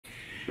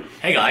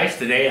Hey guys,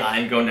 today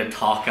I'm going to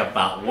talk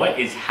about what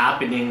is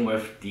happening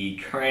with the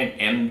current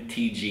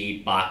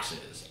MTG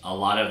boxes. A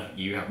lot of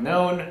you have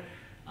known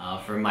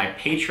from my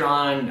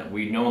Patreon,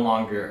 we no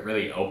longer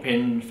really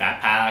open fat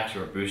packs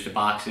or booster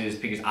boxes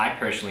because I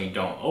personally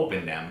don't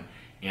open them,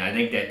 and I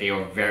think that they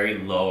are very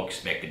low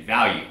expected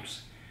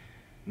values.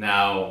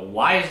 Now,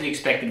 why is the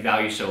expected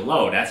value so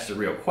low? That's the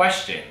real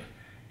question.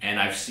 And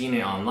I've seen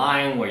it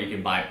online where you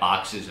can buy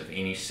boxes of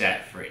any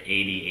set for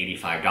 $80,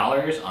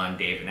 $85 on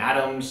Dave and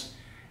Adams,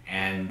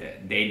 and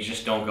they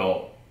just don't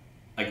go.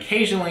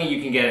 Occasionally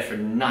you can get it for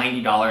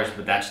 $90,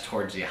 but that's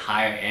towards the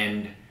higher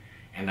end,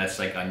 and that's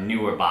like a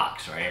newer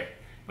box, right?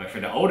 But for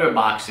the older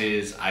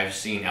boxes, I've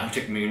seen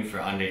Eldritch Moon for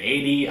under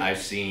 80, I've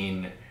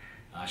seen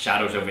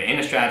Shadows over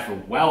Innistrad for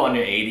well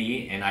under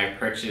 80, and I've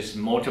purchased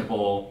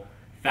multiple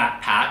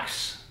fat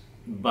packs,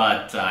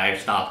 but I've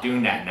stopped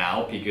doing that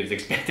now because the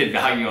expected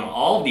value on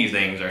all of these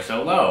things are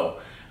so low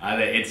that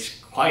it's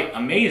quite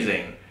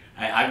amazing.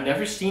 I've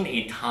never seen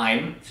a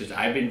time, since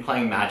I've been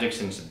playing Magic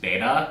since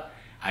beta,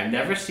 I've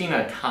never seen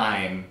a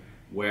time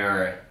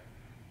where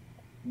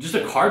just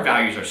the card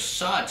values are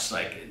such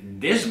like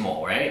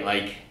dismal, right?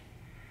 Like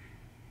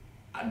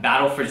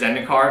Battle for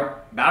Zendikar,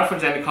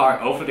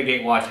 O for the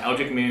Gatewatch,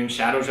 Eldritch Moon,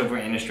 Shadows over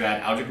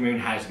Innistrad. Eldritch Moon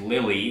has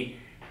Lily,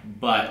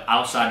 but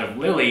outside of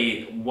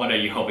Lily, what are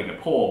you hoping to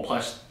pull?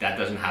 Plus, that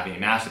doesn't have any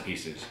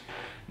masterpieces.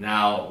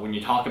 Now, when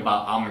you talk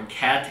about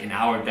Amonkhet and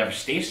Hour of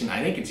Devastation,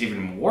 I think it's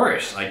even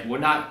worse. Like, we're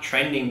not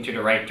trending to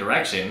the right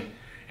direction.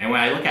 And when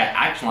I look at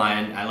Action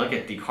Line, I look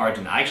at the cards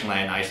in Action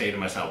Line, I say to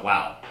myself,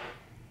 wow,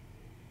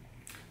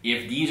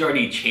 if these are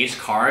the chase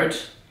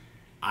cards,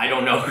 I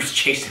don't know who's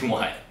chasing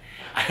what.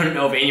 I don't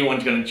know if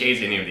anyone's going to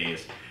chase any of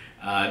these.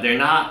 They're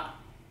not,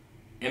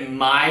 in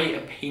my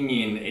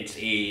opinion, it's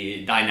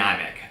a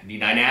dynamic. The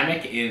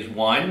dynamic is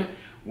one,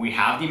 we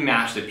have the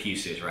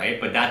masterpieces, right?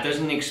 But that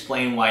doesn't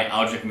explain why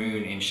Eldritch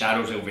Moon and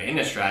Shadows over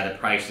Innistrad, the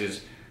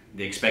prices,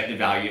 the expected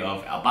value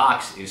of a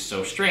box is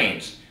so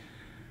strange.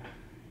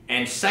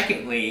 And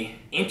secondly,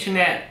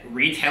 internet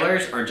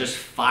retailers are just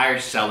fire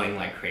selling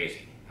like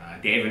crazy.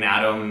 Dave and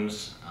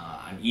Adams,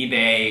 on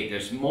eBay,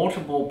 there's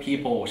multiple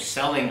people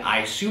selling,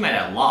 I assume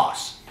at a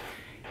loss.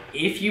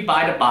 If you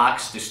buy the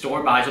box, the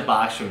store buys a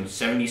box from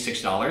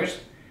 $76,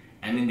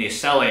 and then they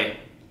sell it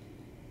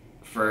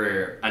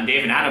for, on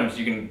Dave and Adams,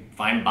 you can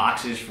find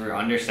boxes for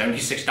under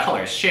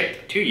 $76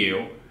 shipped to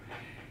you,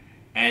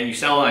 and you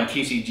sell it on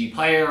TCG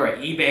Player or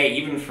eBay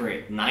even for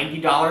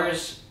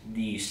 $90,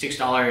 the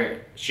 $6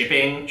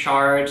 shipping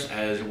charge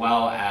as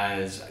well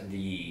as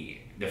the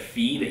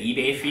fee, the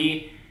eBay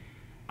fee.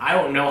 I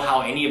don't know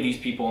how any of these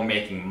people are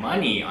making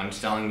money on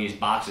selling these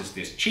boxes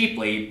this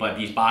cheaply, but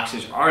these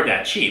boxes are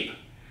that cheap.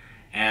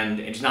 And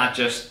it's not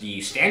just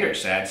the standard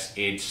sets,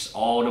 it's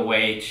all the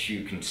way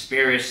to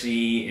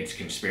Conspiracy, it's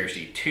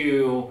Conspiracy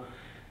 2.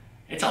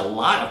 It's a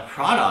lot of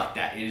product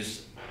that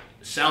is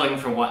selling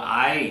for what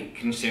I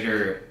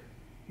consider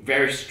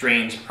very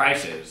strange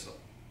prices,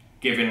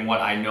 given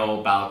what I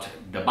know about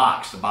the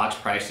box. The box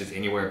price is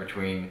anywhere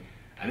between,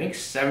 I think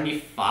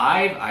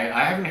 75,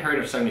 I haven't heard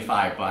of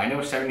 75, but I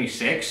know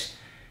 76,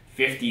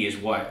 50 is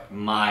what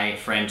my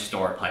friend's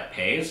store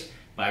pays.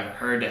 But I've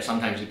heard that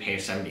sometimes he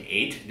pays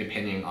 78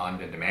 depending on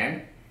the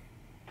demand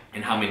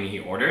and how many he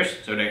orders.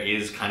 So there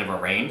is kind of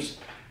a range.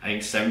 I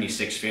think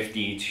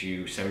 76.50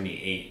 to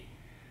 78,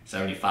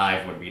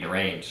 75 would be the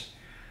range.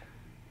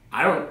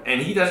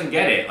 And he doesn't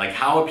get it. Like,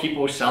 how are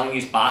people selling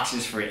these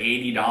boxes for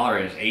 $80,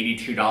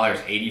 $82,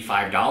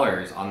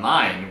 $85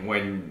 online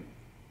when,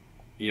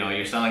 you know,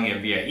 you're selling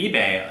it via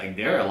eBay? Like,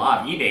 there are a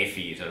lot of eBay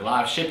fees, there's a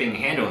lot of shipping and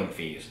handling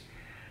fees.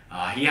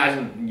 He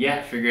hasn't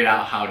yet figured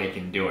out how they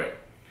can do it.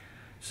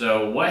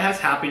 So what has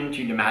happened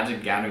to the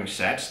Magic Gathering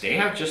sets? They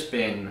have just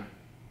been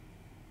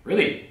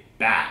really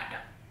bad.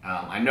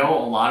 I know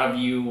a lot of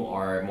you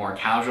are more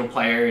casual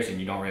players and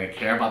you don't really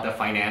care about the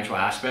financial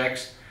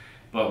aspects,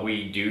 but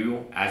we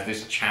do, as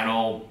this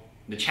channel,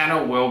 the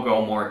channel will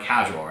go more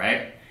casual,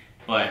 right?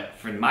 But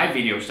for my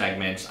video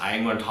segments, I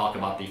am going to talk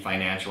about the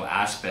financial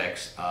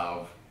aspects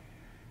of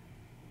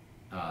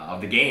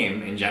the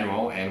game in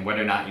general and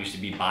whether or not you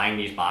should be buying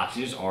these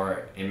boxes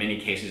or in many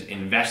cases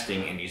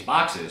investing in these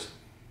boxes.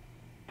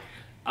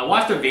 I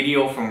watched a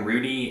video from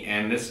Rudy,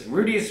 and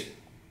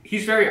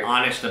he's very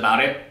honest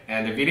about it,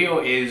 and the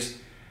video is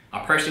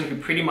a person who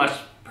pretty much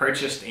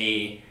purchased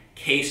a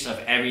case of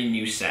every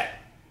new set.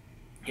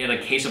 He had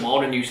a case of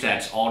all the new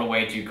sets all the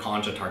way to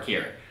Khans of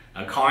Tarkir.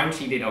 Khans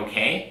he did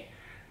okay,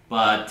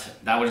 but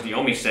that was the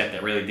only set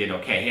that really did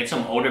okay. He had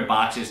some older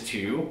boxes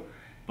too,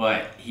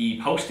 but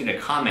he posted a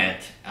comment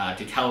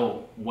to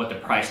tell what the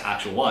price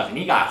actually was, and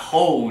he got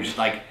hosed,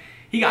 like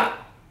he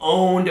got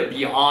owned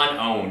beyond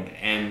owned,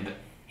 and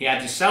he had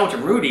to sell to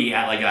Rudy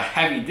at like a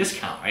heavy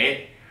discount,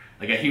 right?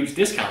 Like a huge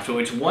discount. So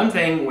it's one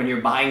thing when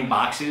you're buying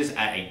boxes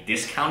at a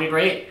discounted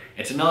rate.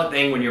 It's another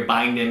thing when you're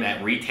buying them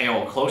at retail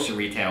or close to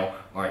retail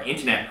or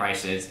internet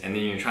prices and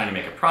then you're trying to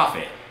make a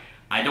profit.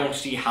 I don't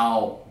see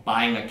how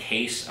buying a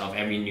case of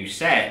every new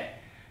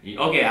set,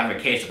 okay, I have a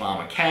case of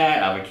Amonkhet,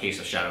 I have a case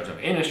of Shadows of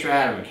Innistrad,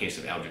 I have a case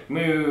of Eldritch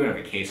Moon, I have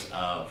a case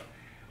of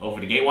over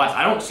the gatewatts.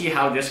 I don't see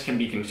how this can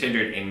be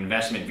considered an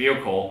investment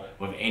vehicle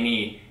with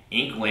any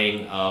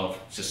inkling of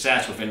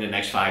success within the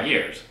next 5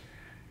 years.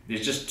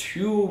 There's just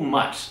too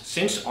much.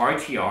 Since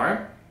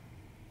RTR,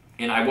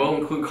 and I will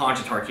include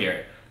Contra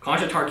here.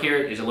 Contra here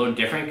is a little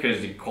different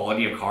because the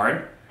quality of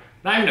card,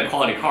 not even a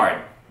quality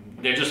card,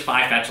 there's just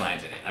 5 fetch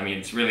lines in it. I mean,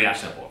 it's really that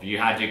simple. If you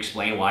had to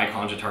explain why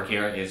Contra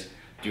here is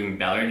doing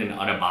better than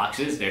other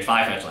boxes, there's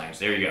 5 fetch lines.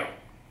 There you go.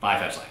 5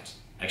 fetch lines.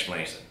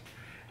 Explanation.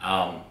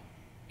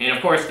 And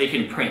of course, they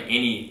can print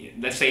any,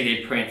 let's say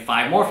they print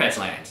 5 more fetch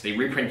lands. They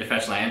reprint the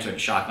fetch lands or the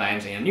shock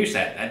lands in a new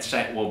set. That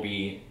set will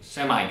be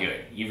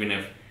semi-good. Even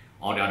if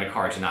all the other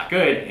cards are not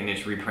good and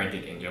it's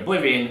reprinted into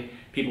Oblivion,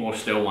 people will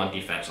still want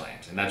the fetch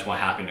lands. And that's what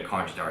happened to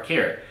Cards of Dark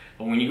here.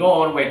 But when you go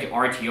all the way to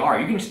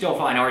RTR, you can still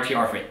find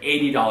RTR for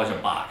 $80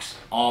 a box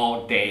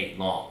all day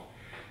long.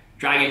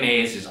 Dragon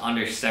Maze is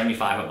under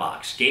 $75 a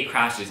box.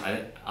 Gatecrash is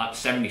up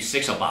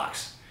 $76 a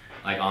box,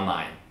 like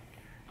online.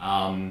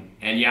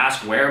 And you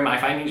ask, where am I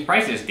finding these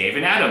prices? Dave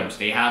and Adams,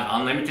 they have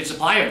unlimited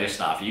supply of this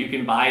stuff. You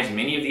can buy as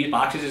many of these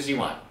boxes as you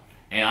want.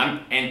 And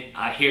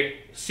here,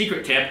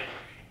 secret tip,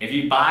 if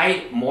you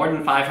buy more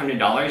than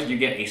 $500, you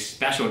get a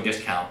special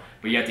discount,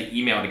 but you have to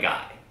email the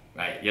guy,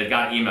 right? You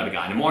got to email the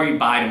guy. The more you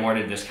buy, the more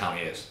the discount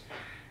is.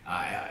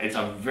 It's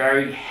a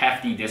very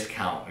hefty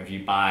discount if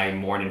you buy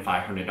more than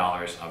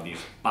 $500 of these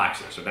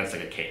boxes. So that's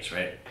like a case,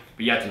 right?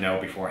 But you have to know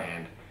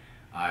beforehand.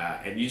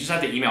 You just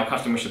have to email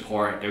customer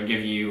support. They'll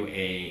give you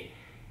a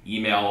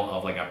email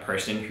of like a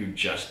person who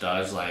just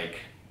does like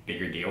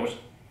bigger deals.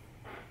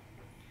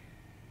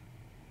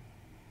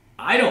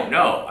 I don't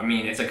know. I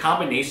mean, it's a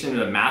combination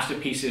of the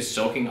masterpieces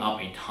soaking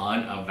up a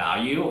ton of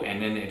value, and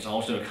then it's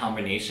also a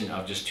combination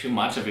of just too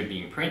much of it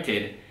being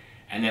printed.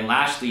 And then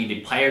lastly,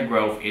 the player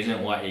growth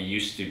isn't what it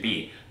used to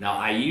be. Now,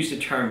 I use the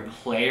term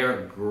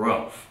player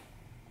growth,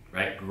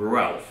 right?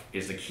 Growth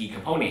is the key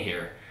component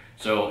here.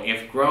 So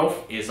if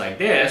growth is like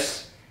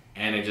this,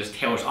 and it just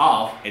tails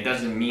off, it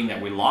doesn't mean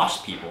that we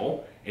lost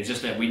people. It's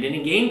just that we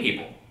didn't gain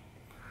people.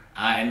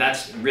 And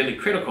that's really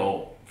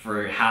critical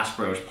for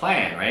Hasbro's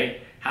plan,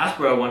 right?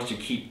 Hasbro wants to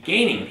keep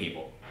gaining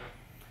people.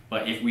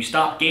 But if we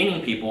stop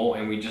gaining people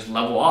and we just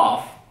level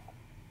off,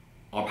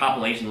 our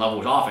population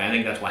levels off, and I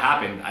think that's what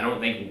happened. I don't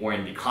think we're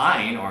in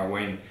decline or we're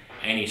in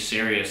any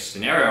serious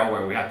scenario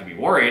where we have to be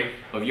worried.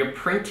 But if you're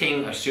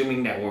printing,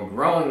 assuming that we're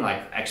growing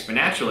like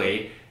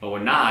exponentially, but we're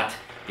not,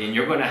 then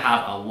you're going to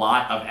have a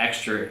lot of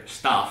extra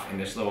stuff in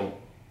this little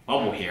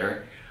bubble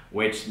here,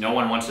 which no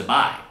one wants to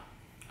buy.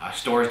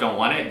 Stores don't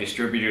want it,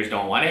 distributors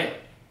don't want it.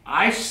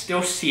 I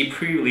still see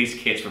pre-release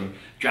kits from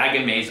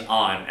Dragon Maze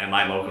on at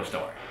my local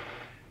store.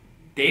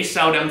 They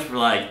sell them for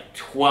like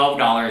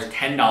 $12,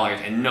 $10,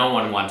 and no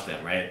one wants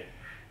them, right?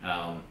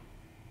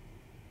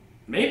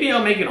 Maybe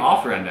I'll make an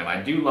offer on them.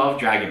 I do love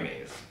Dragon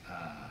Maze.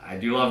 I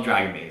do love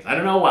Dragon Maze. I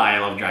don't know why I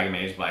love Dragon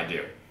Maze, but I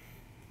do.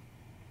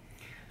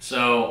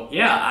 So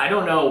yeah, I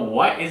don't know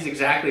what is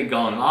exactly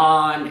going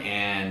on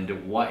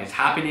and what is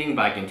happening,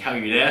 but I can tell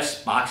you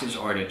this, boxes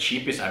are the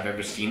cheapest I've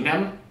ever seen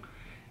them,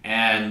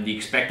 and the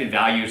expected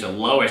value is the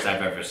lowest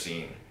I've ever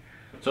seen.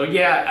 So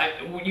yeah,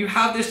 you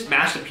have this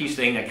masterpiece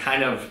thing that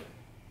kind of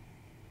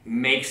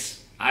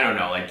makes, I don't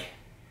know, like,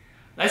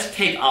 let's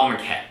take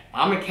Amonkhet.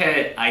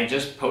 Amonkhet, I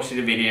just posted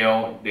a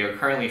video. They're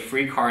currently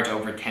free cards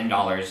over $10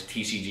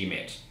 TCG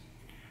mids.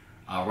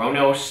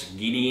 Ronos,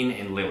 Gideon,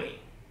 and Lily.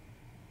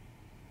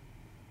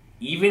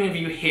 Even if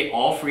you hit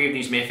all 3 of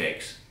these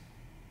mythics,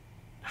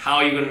 how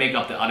are you going to make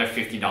up the other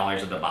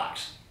 $50 of the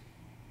box?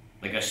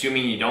 Like,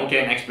 assuming you don't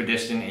get an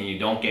Expedition and you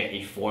don't get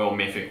a foil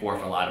mythic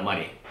worth a lot of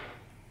money.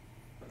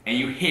 And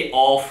you hit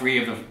all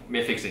 3 of the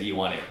mythics that you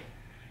wanted.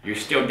 You're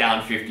still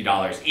down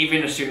 $50,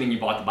 even assuming you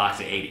bought the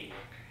box at 80.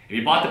 If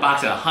you bought the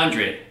box at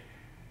 100,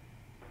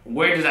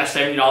 where does that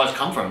 $70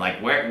 come from? Like,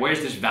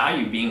 where's this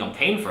value being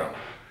obtained from?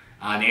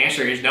 The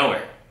answer is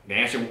nowhere. The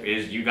answer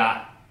is you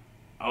got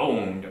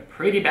owned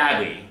pretty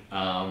badly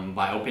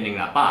by opening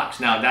that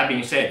box. Now, that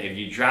being said, if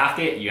you draft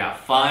it, you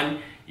have fun,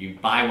 you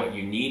buy what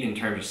you need in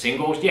terms of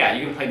singles, yeah,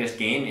 you can play this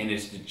game and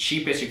it's the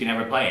cheapest you can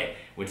ever play it,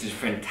 which is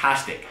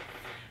fantastic.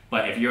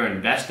 But if you're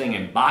investing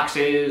in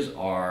boxes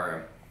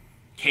or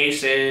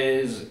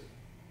cases,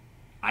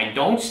 I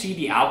don't see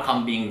the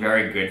outcome being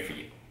very good for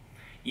you.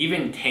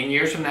 Even 10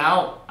 years from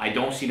now, I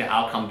don't see the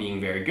outcome being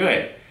very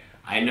good.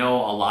 I know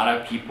a lot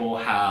of people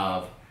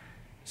have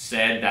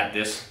said that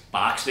this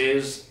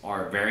boxes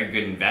are very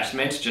good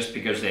investments just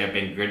because they have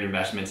been good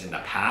investments in the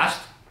past.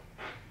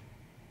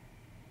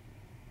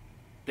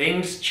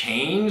 Things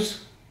change.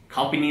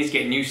 Companies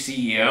get new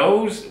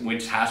CEOs,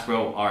 which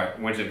Hasbro or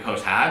Wizard of the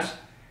Coast has.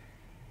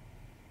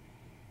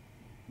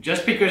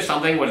 Just because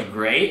something was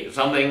great,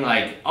 something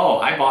like, oh,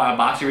 I bought a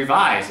box of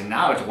Revise and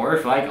now it's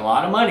worth like a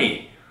lot of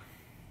money.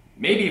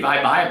 Maybe if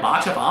I buy a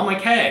box of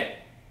Amonkhet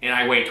and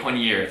I wait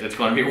 20 years, it's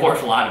going to be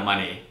worth a lot of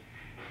money.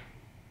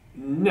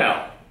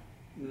 No,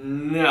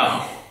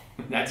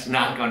 that's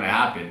not going to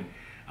happen.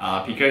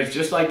 Because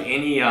just like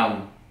any,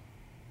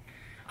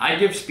 I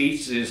give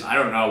speeches, I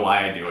don't know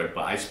why I do it,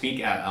 but I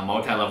speak at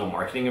multi-level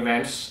marketing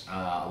events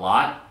a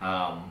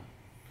lot.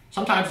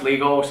 sometimes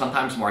legal,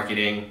 sometimes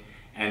marketing,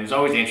 and it's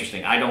always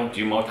interesting. I don't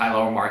do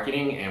multi-level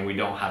marketing and we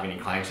don't have any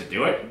clients that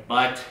do it,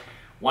 but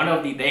one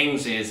of the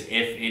things is if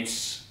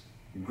it's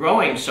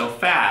growing so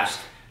fast,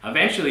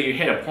 eventually you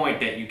hit a point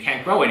that you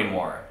can't grow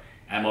anymore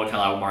at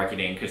multi-level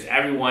marketing because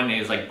everyone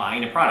is like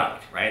buying the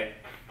product, right?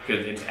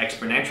 Because it's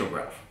exponential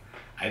growth.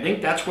 I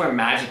think that's where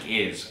Magic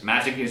is.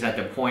 Magic is at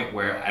the point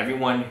where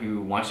everyone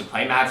who wants to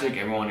play Magic,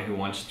 everyone who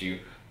wants to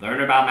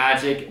learn about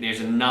Magic, there's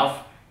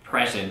enough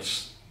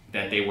presence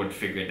that they would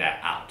figure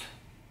that out.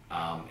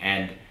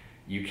 And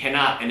you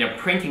cannot, and they're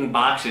printing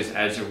boxes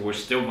as if we're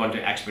still going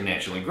to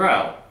exponentially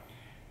grow,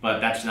 but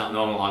that's not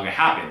no longer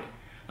happened.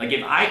 Like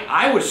if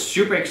I was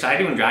super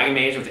excited when Dragon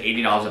Maze was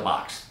 $80 a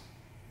box,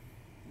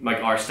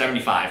 like or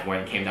 75 when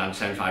it came down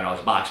to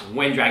 $75 a box.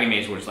 When Dragon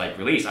Maze was like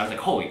released, I was like,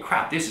 holy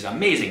crap, this is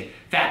amazing.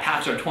 Fat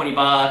packs are 20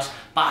 bucks,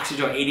 boxes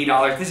are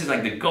 $80. This is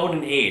like the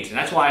golden age, and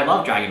that's why I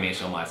love Dragon Maze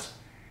so much.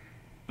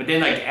 But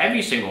then like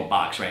every single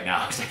box right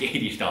now is like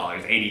 $80,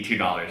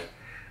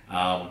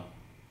 $82.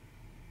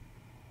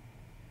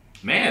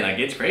 Man, like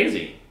it's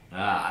crazy.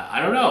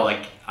 I don't know,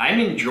 like I'm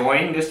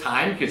enjoying this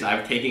time because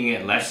I'm taking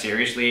it less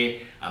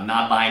seriously. I'm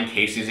not buying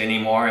cases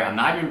anymore. I'm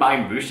not even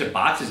buying boosted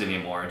boxes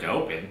anymore to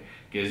open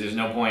because there's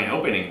no point in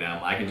opening them.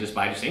 I can just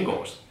buy the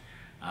singles.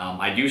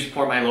 I do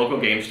support my local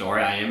game store.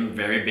 I am a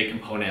very big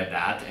component of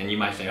that. And you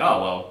might say,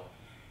 oh, well,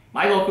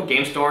 my local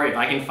game store, if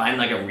I can find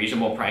like a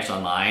reasonable price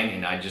online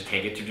and I just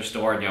take it to the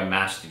store, they'll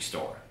match the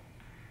store.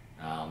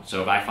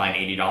 So if I find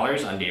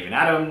 $80 on David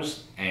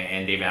Adams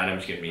and David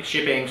Adams gives me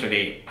shipping, so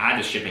they add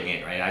the shipping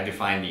in, right? I have to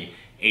find the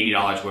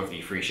 $80 worth of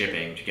the free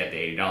shipping to get the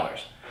 $80.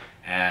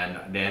 And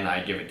then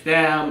I give it to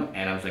them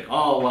and I was like,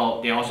 oh,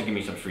 well, they also give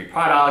me some free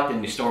product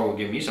and the store will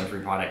give me some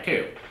free product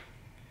too.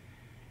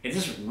 It's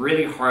just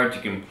really hard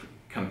to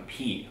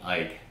compete.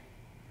 Like,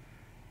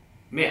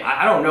 man,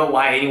 I don't know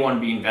why anyone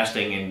would be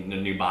investing in the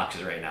new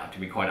boxes right now, to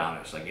be quite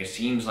honest. Like, it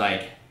seems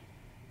like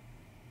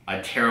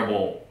a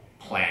terrible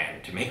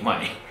plan to make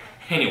money.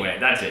 Anyway,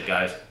 that's it,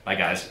 guys. Bye,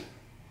 guys.